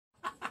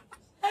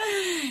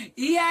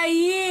E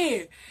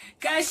aí,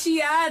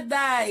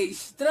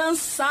 cacheadas,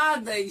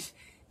 trançadas,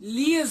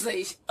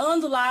 lisas,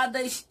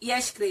 onduladas e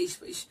as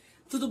crespas.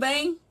 Tudo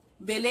bem?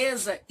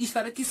 Beleza?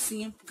 Espero que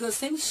sim, porque eu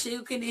sempre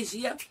chego com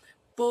energia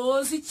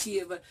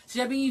positiva.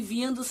 Seja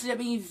bem-vindo, seja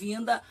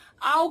bem-vinda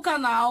ao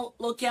canal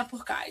Louquinha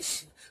por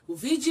Caixa. O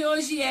vídeo de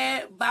hoje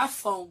é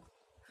bafão.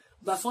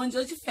 Bafão de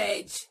hoje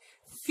fede.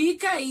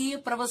 Fica aí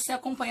para você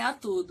acompanhar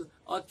tudo,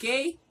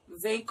 ok?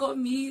 Vem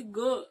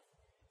comigo!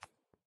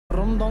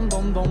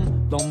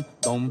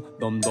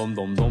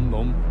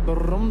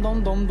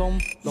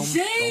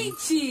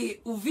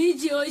 Gente, o vídeo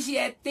de hoje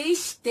é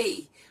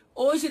testei.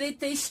 Hoje irei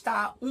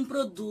testar um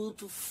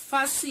produto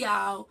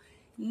facial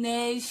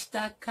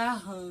nesta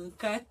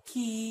carranca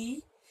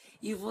aqui.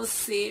 E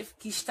você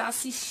que está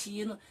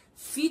assistindo,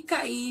 fica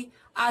aí,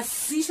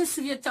 assista esse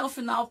vídeo até o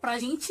final pra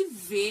gente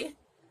ver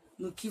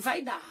no que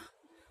vai dar.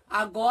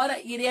 Agora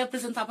irei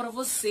apresentar para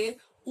você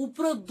o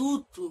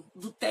produto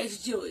do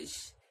teste de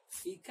hoje.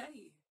 Fica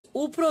aí.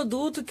 O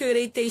produto que eu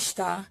irei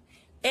testar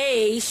é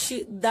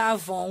este da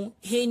Avon,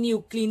 Venho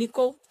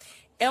Clinical.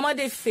 É uma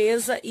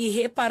defesa e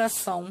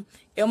reparação.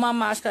 É uma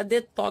máscara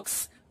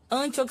detox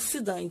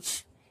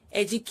antioxidante.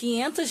 É de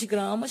 500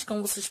 gramas,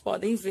 como vocês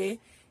podem ver.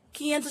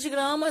 500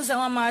 gramas é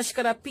uma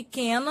máscara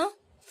pequena.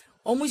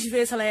 Vamos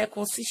ver se ela é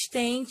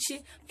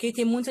consistente, porque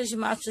tem muitas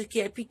máscaras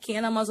que é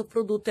pequena, mas o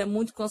produto é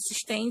muito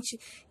consistente,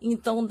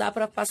 então dá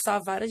para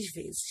passar várias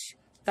vezes,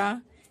 tá?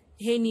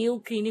 Venho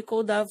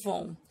Clinical da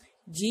Avon.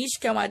 Diz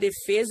que é uma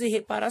defesa e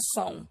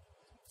reparação.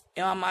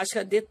 É uma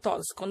máscara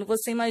detox. Quando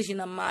você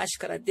imagina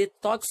máscara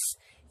detox,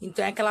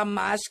 então é aquela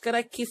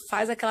máscara que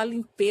faz aquela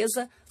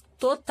limpeza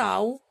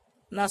total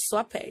na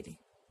sua pele.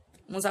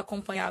 Vamos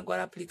acompanhar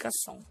agora a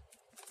aplicação.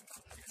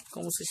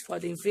 Como vocês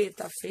podem ver,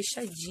 tá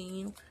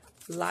fechadinho,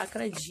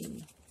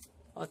 lacradinho,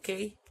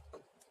 ok?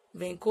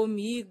 Vem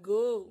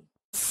comigo!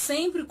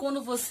 Sempre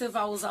quando você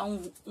vai usar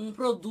um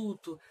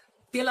produto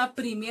pela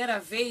primeira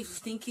vez,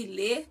 você tem que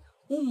ler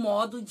o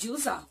modo de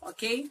usar,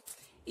 ok?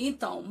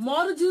 Então,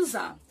 modo de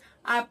usar.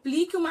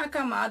 Aplique uma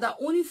camada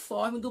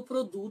uniforme do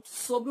produto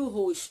sobre o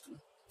rosto.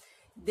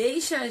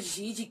 Deixe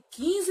agir de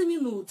 15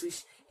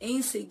 minutos.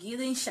 Em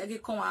seguida, enxague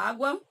com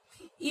água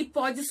e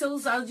pode ser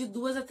usado de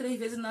 2 a 3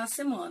 vezes na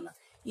semana.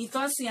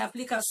 Então, assim, a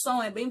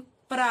aplicação é bem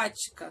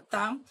prática,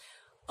 tá?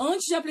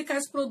 Antes de aplicar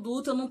esse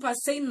produto, eu não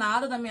passei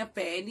nada na minha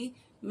pele.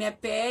 Minha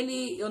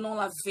pele eu não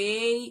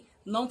lavei,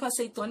 não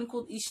passei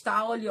tônico,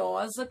 está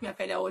oleosa, minha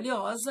pele é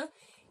oleosa.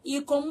 E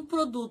como o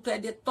produto é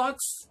detox,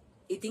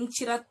 ele tem que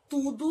tirar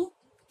tudo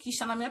que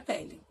está na minha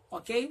pele,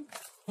 ok?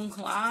 Vamos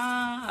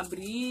lá,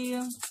 abrir.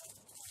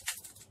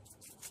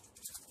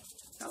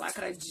 Tá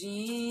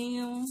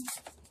lacradinho.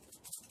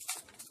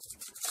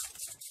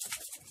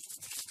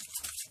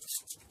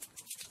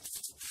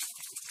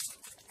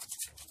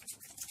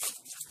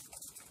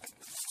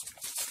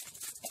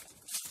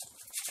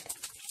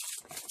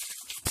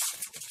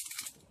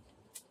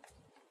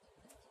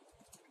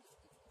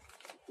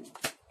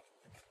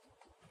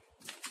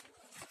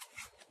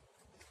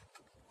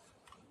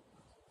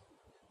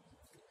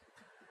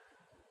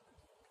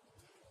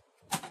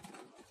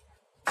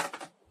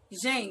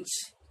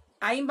 Gente,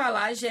 a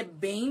embalagem é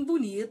bem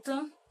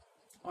bonita.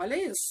 Olha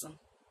isso.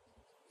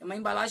 É uma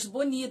embalagem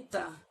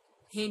bonita.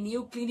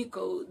 Venho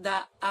Clinical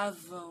da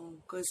Avon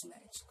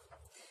Cosmético.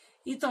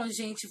 Então,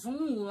 gente,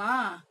 vamos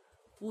lá,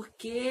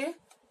 porque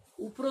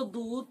o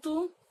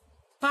produto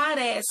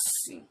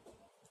parece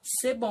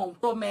ser bom.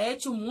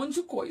 Promete um monte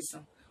de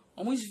coisa.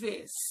 Vamos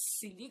ver.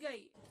 Se liga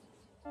aí.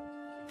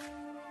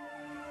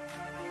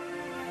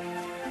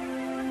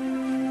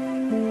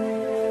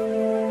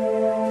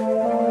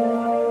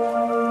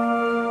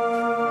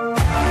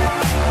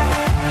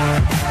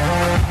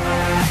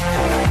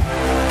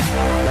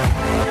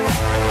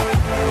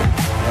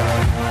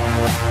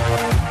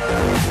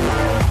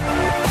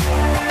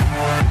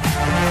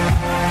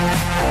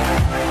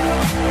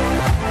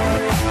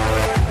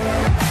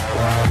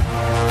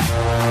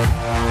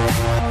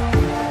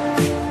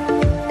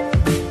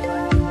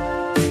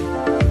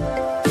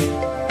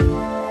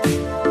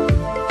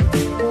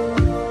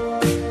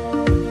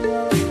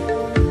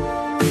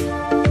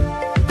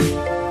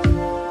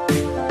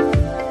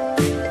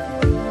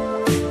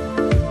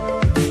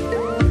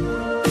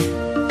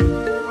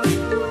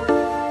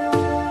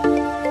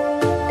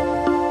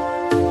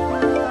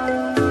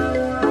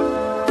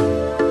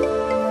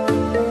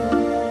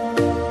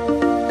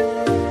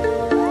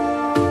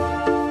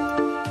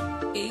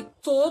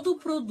 Todo o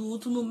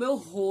produto no meu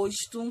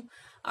rosto.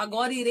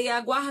 Agora irei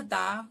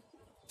aguardar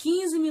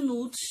 15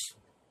 minutos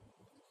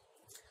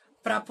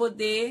para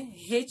poder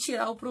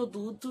retirar o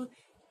produto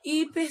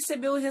e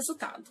perceber o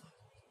resultado.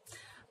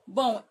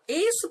 Bom,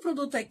 esse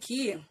produto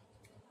aqui,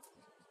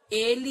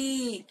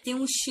 ele tem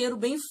um cheiro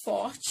bem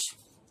forte,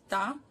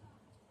 tá?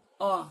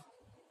 Ó, vou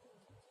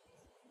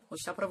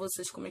mostrar para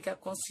vocês como é que é a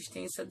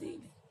consistência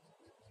dele.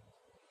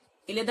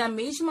 Ele é da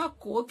mesma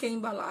cor que a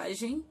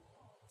embalagem,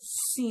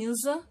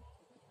 cinza,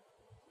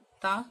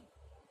 tá?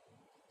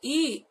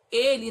 E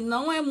ele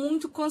não é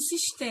muito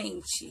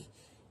consistente,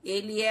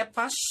 ele é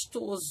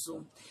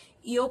pastoso.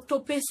 E eu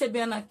tô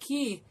percebendo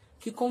aqui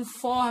que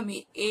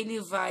conforme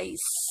ele vai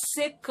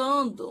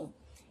secando,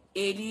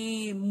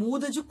 ele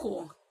muda de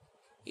cor.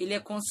 Ele é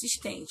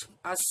consistente.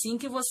 Assim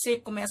que você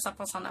começa a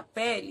passar na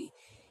pele,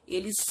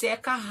 ele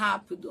seca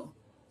rápido.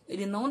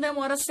 Ele não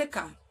demora a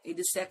secar,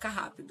 ele seca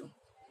rápido.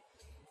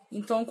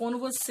 Então, quando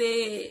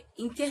você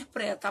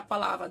interpreta a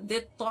palavra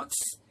detox,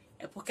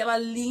 é porque ela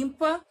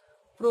limpa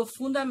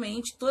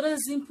profundamente todas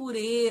as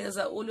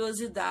impurezas,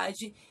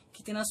 oleosidade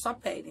que tem na sua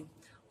pele.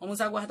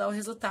 Vamos aguardar o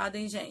resultado,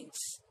 hein,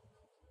 gente?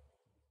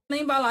 Na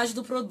embalagem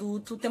do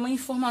produto tem uma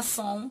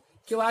informação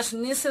que eu acho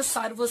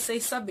necessário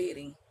vocês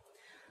saberem.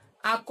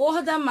 A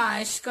cor da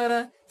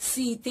máscara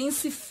se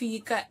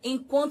intensifica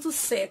enquanto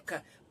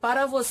seca,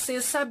 para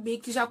você saber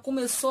que já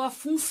começou a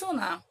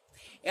funcionar.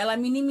 Ela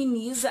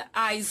minimiza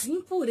as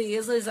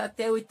impurezas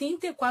até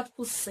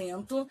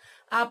 84%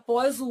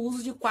 após o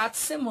uso de 4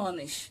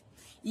 semanas.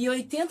 E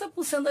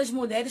 80% das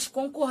mulheres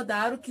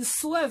concordaram que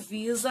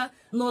suaviza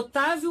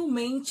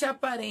notavelmente a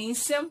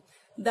aparência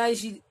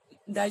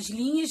das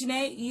linhas,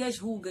 né, e as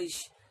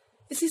rugas.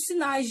 Esses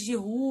sinais de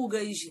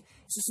rugas,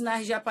 esses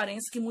sinais de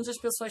aparência que muitas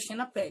pessoas têm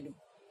na pele.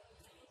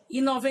 E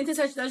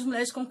 97% das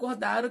mulheres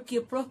concordaram que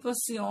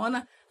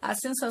proporciona a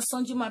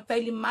sensação de uma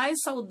pele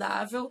mais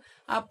saudável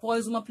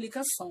após uma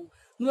aplicação.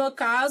 No meu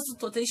caso,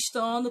 estou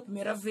testando,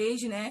 primeira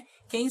vez, né?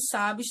 Quem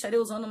sabe estarei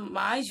usando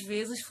mais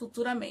vezes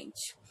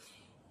futuramente.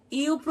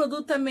 E o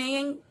produto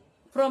também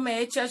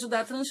promete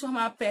ajudar a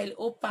transformar a pele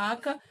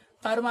opaca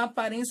para uma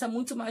aparência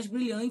muito mais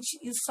brilhante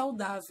e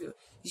saudável.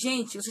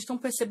 Gente, vocês estão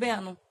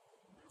percebendo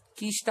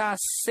que está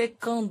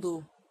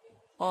secando,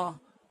 ó.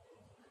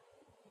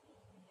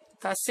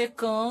 Tá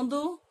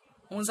secando.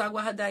 Vamos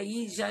aguardar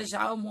aí, já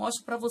já eu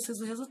mostro para vocês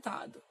o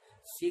resultado.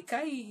 Fica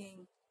aí,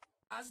 hein?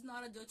 Quase na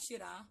hora de eu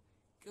tirar,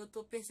 que eu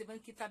tô percebendo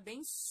que tá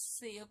bem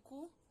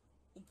seco.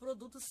 O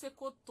produto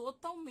secou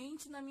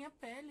totalmente na minha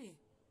pele.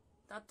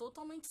 Tá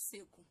totalmente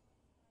seco.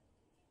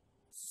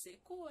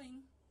 Secou,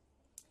 hein?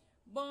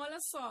 Bom, olha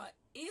só.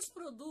 Esse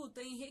produto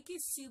é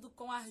enriquecido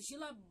com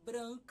argila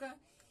branca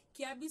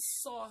que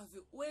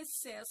absorve o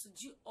excesso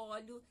de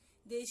óleo,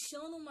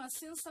 deixando uma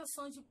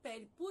sensação de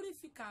pele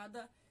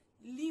purificada,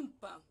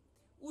 limpa,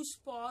 os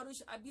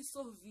poros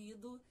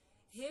absorvidos,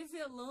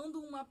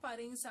 revelando uma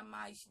aparência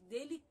mais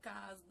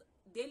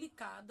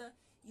delicada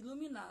e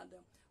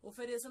iluminada,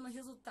 oferecendo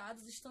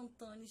resultados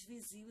instantâneos,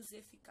 visíveis e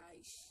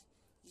eficazes.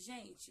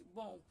 Gente,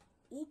 bom,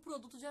 o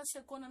produto já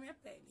secou na minha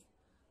pele.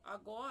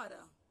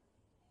 Agora,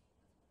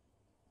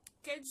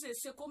 quer dizer,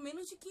 secou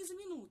menos de 15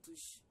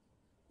 minutos.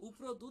 O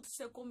produto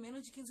secou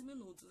menos de 15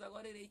 minutos.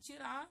 Agora irei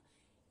tirar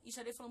e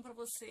estarei falando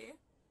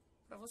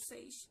para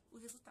vocês o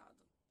resultado.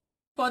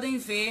 Podem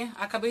ver,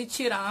 acabei de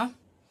tirar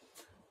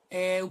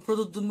o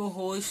produto do meu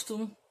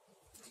rosto.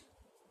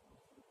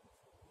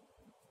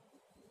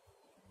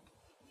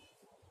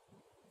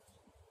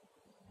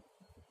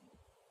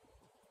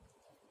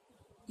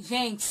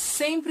 Gente,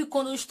 sempre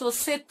quando eu estou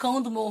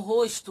secando o meu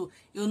rosto,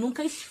 eu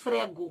nunca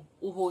esfrego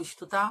o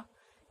rosto, tá?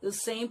 Eu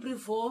sempre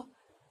vou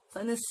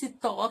fazendo esse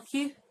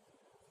toque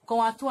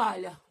com a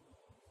toalha.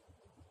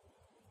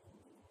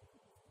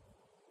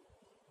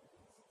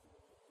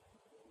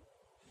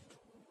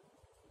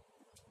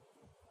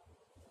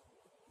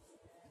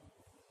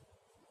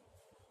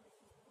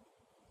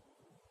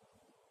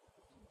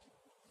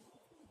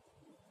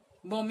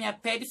 Bom, minha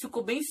pele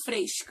ficou bem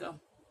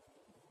fresca.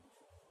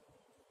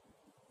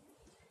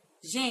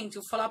 Gente,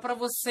 eu vou falar pra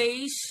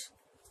vocês,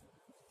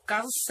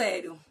 caso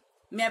sério.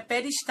 Minha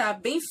pele está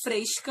bem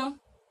fresca.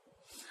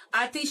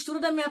 A textura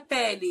da minha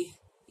pele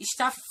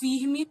está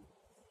firme.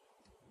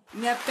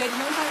 Minha pele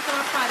não tá com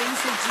aquela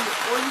aparência de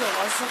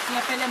oleosa.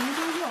 Minha pele é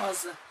muito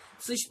oleosa.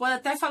 Vocês podem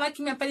até falar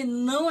que minha pele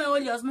não é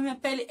oleosa, mas minha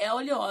pele é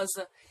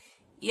oleosa.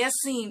 E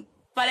assim,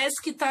 parece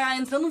que tá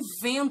entrando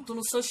vento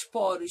nos seus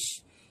poros.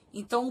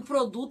 Então o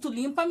produto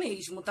limpa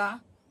mesmo,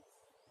 tá?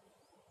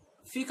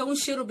 Fica um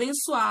cheiro bem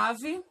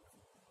suave.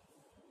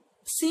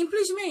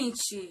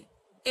 Simplesmente,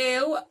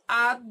 eu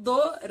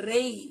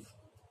adorei.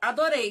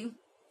 Adorei.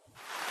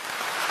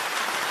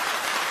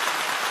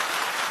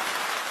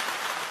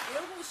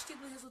 Eu gostei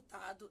do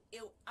resultado.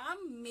 Eu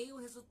amei o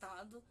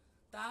resultado,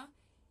 tá?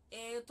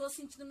 Eu tô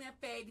sentindo minha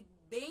pele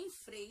bem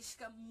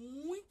fresca,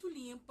 muito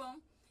limpa.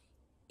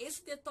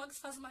 Esse detox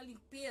faz uma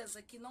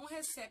limpeza que não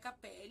resseca a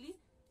pele,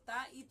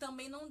 tá? E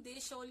também não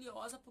deixa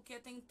oleosa, porque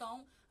até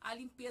então a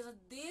limpeza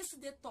desse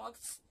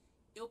detox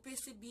eu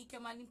percebi que é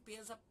uma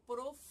limpeza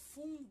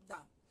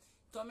profunda.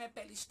 Então a minha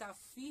pele está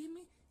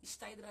firme,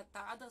 está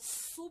hidratada,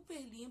 super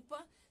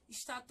limpa,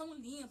 está tão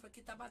limpa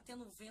que tá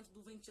batendo o vento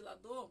do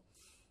ventilador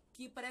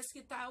que parece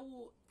que tá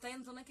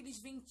entrando aqueles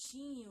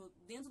ventinhos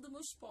dentro dos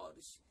meus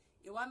poros.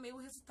 Eu amei o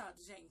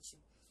resultado, gente.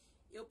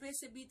 Eu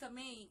percebi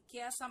também que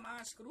essa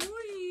máscara...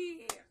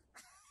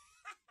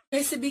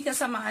 Percebi que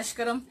essa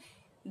máscara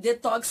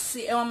Detox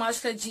é uma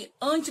máscara de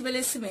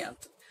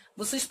anti-envelhecimento.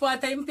 Vocês podem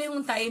até me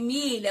perguntar,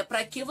 Emília,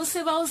 para que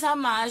você vai usar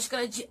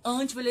máscara de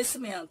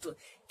anti-envelhecimento?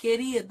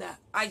 Querida,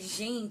 a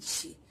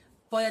gente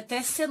pode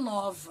até ser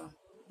nova,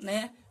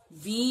 né?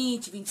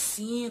 20,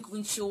 25,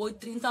 28,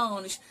 30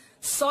 anos.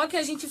 Só que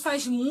a gente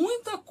faz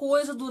muita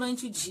coisa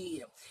durante o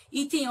dia.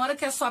 E tem hora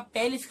que a sua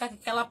pele fica com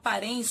aquela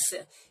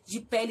aparência de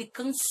pele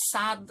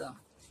cansada,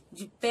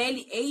 de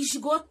pele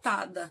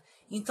esgotada.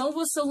 Então,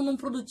 você usa um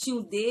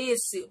produtinho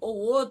desse ou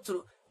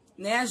outro,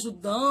 né,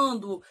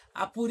 ajudando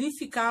a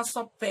purificar a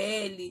sua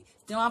pele,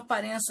 tem uma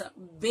aparência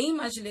bem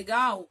mais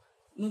legal,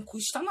 não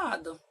custa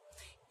nada.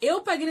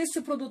 Eu paguei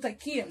nesse produto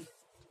aqui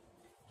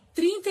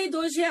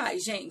R$32,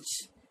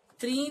 gente.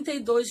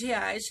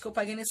 R$32 que eu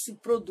paguei nesse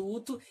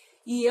produto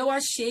e eu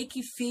achei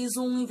que fiz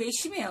um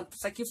investimento.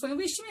 Isso aqui foi um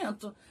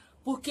investimento,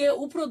 porque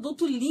o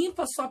produto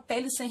limpa a sua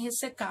pele sem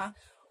ressecar,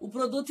 o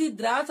produto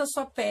hidrata a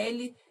sua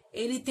pele,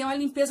 ele tem uma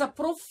limpeza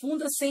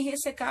profunda sem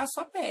ressecar a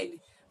sua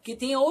pele. Porque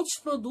tem outros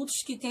produtos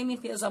que têm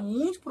limpeza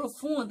muito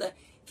profunda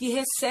que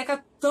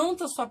resseca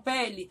tanto a sua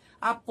pele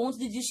a ponto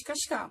de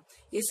descascar.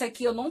 Esse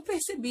aqui eu não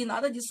percebi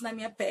nada disso na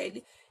minha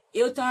pele.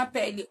 Eu tenho uma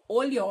pele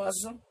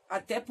oleosa,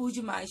 até por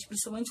demais,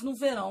 principalmente no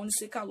verão,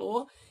 nesse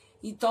calor.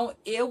 Então,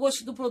 eu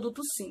gostei do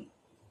produto sim.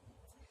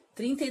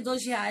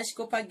 R$32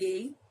 que eu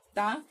paguei,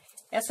 tá?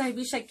 Essa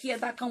revista aqui é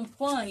da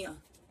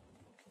campanha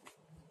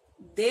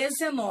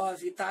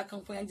 19, tá?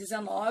 Campanha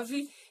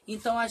 19.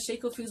 Então, achei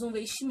que eu fiz um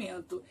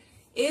investimento.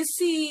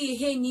 Esse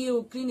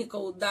Renew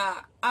Clinical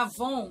da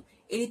Avon,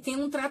 ele tem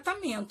um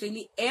tratamento,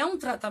 ele é um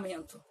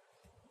tratamento.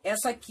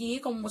 Essa aqui,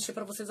 como mostrei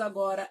para vocês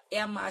agora, é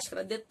a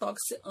máscara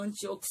detox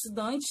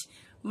antioxidante,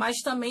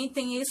 mas também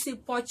tem esse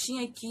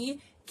potinho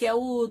aqui, que é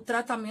o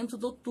tratamento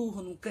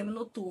noturno, creme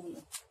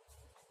noturno.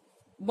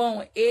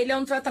 Bom, ele é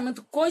um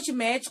tratamento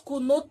cosmético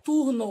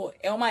noturno,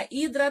 é uma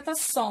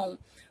hidratação.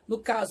 No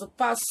caso,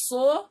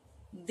 passou,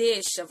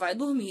 deixa, vai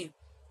dormir,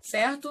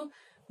 certo?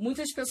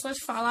 Muitas pessoas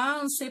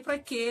falam, não sei pra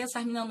que essa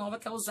menina nova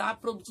quer usar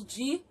produto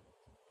de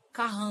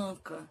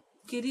carranca.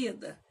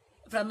 Querida,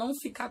 para não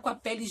ficar com a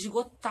pele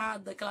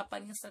esgotada, aquela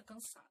aparência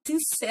cansada.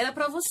 Sincera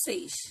para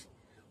vocês,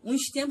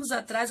 uns tempos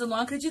atrás eu não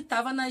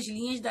acreditava nas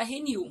linhas da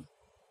Renew.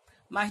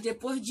 Mas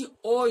depois de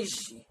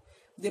hoje,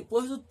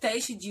 depois do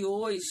teste de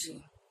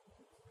hoje,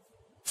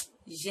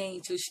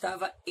 gente, eu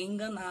estava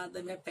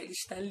enganada, minha pele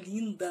está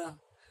linda.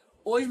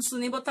 Hoje não preciso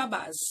nem botar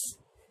base.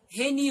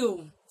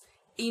 Renew,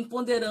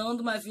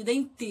 empoderando uma vida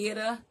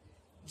inteira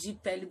de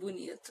pele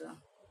bonita.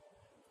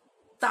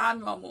 Tá,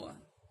 meu amor?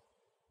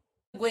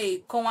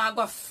 Com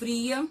água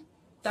fria,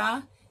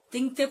 tá?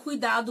 Tem que ter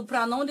cuidado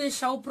para não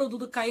deixar o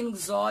produto cair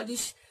nos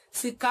olhos.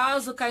 Se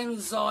caso cair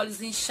nos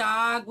olhos,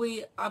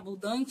 enxague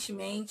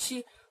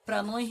abundantemente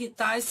para não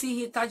irritar. E se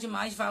irritar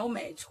demais, vai ao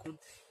médico.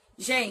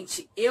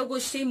 Gente, eu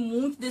gostei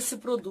muito desse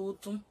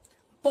produto.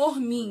 Por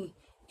mim,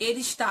 ele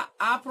está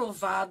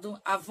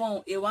aprovado.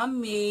 Avon, eu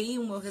amei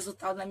o meu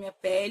resultado na minha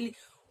pele.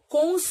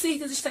 Com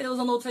certeza estarei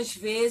usando outras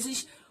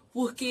vezes,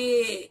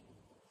 porque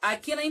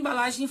aqui na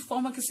embalagem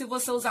informa que se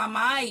você usar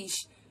mais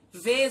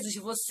vezes,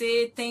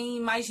 você tem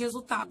mais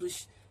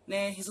resultados,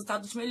 né?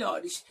 Resultados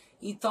melhores.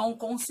 Então,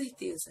 com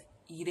certeza,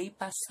 irei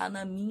passar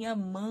na minha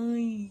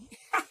mãe.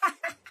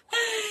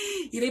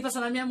 Irei passar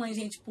na minha mãe,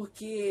 gente,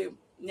 porque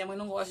minha mãe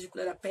não gosta de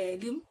colorir a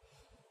pele,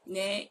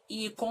 né?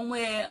 E como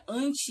é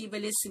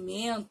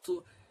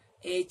anti-envelhecimento,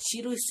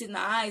 tira os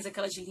sinais,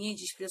 aquelas linhas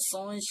de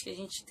expressões que a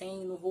gente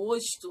tem no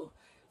rosto,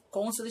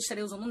 com certeza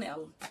estarei usando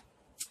nela.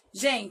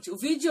 Gente, o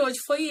vídeo de hoje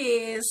foi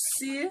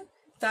esse,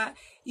 tá?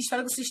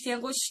 Espero que vocês tenham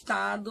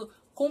gostado.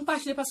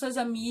 Compartilhe para suas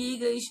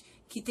amigas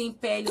que têm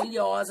pele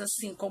oleosa,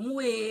 assim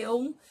como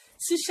eu.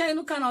 Se inscreve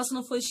no canal se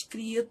não for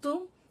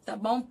inscrito, tá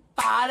bom?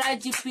 Para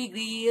de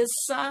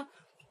preguiça.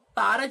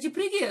 Para de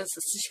preguiça.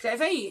 Se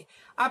inscreve aí.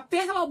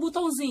 Aperta lá o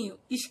botãozinho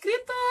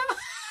inscrito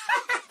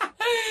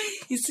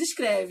e se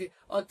inscreve,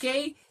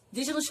 ok?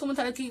 Deixa nos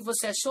comentários o que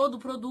você achou do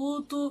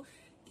produto.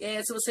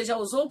 Se você já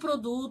usou o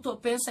produto ou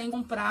pensa em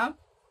comprar.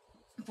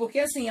 Porque,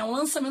 assim, é um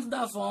lançamento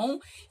da Avon.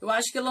 Eu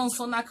acho que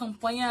lançou na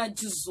campanha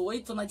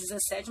 18, na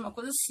 17, uma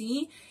coisa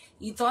assim.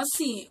 Então,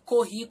 assim,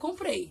 corri e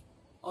comprei.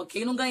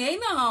 Ok? Não ganhei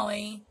não,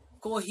 hein?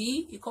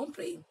 Corri e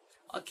comprei.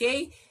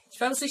 Ok?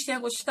 Espero que vocês tenham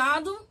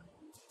gostado.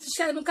 Se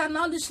inscreve no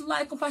canal, deixa o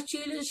like,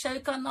 compartilha. Se inscreve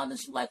no canal,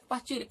 deixa o like,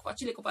 compartilha.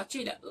 Compartilha,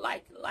 compartilha.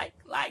 Like, like,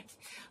 like.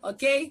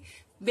 Ok?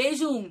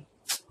 Beijo.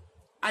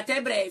 Até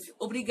breve.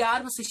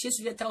 Obrigado por assistir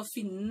esse vídeo até o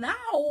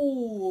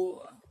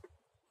final.